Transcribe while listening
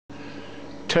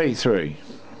Take 3.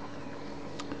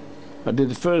 I did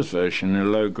the first version in a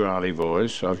low growly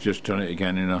voice. I've just done it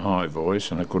again in a high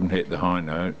voice and I couldn't hit the high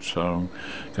note, so I'm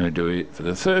going to do it for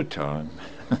the third time.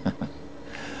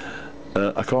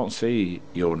 I can't see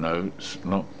your notes,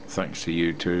 not thanks to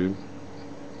YouTube.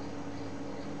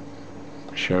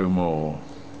 Show more.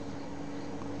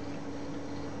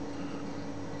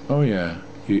 Oh yeah,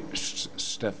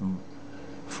 Stephen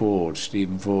Ford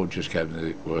just gave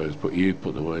me the words, but you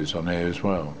put the words on here as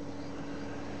well.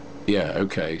 Yeah,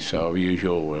 okay, so I'll use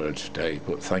your words, Dave,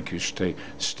 but thank you,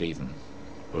 Stephen.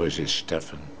 Or is it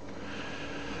Stephen?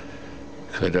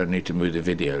 Because I don't need to move the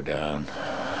video down.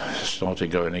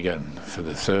 Started going again for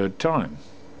the third time.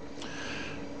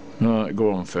 Alright,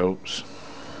 go on, Philps.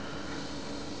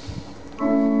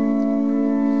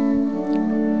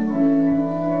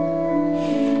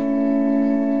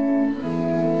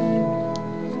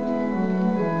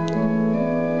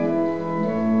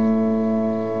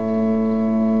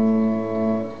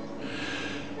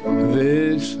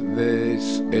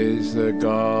 This is the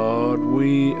God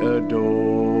we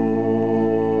adore,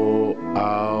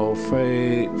 our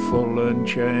faithful and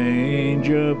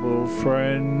changeable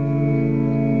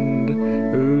friend,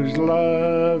 whose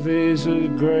love is as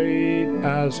great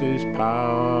as his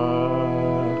power,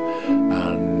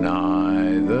 and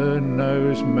neither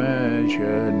knows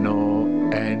measure nor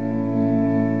end.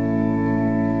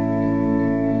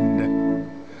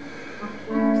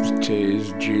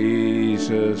 'Tis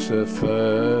Jesus, the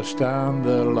first and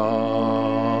the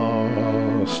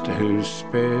last, whose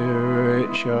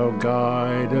spirit shall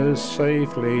guide us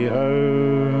safely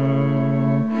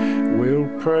home. We'll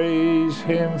praise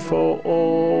him for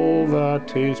all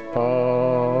that is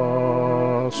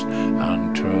past,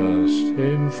 and trust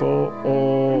him for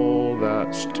all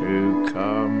that's to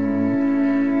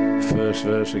come. First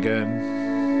verse again.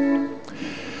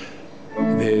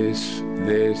 This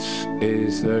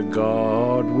is the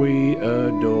God we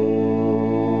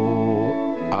adore,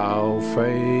 our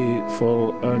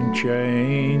faithful,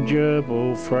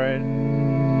 unchangeable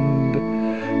friend,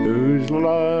 whose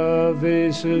love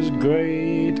is as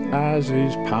great as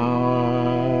his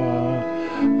power,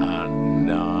 and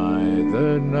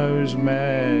neither knows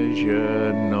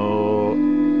measure nor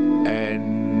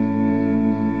end.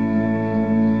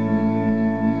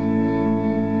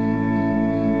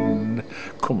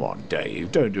 Come on,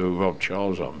 Dave, don't do a Rob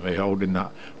Charles on me holding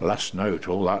that last note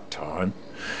all that time.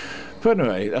 But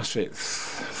anyway, that's it.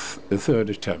 The third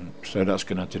attempt, so that's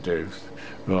going to have to do.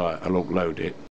 Right, I'll upload it.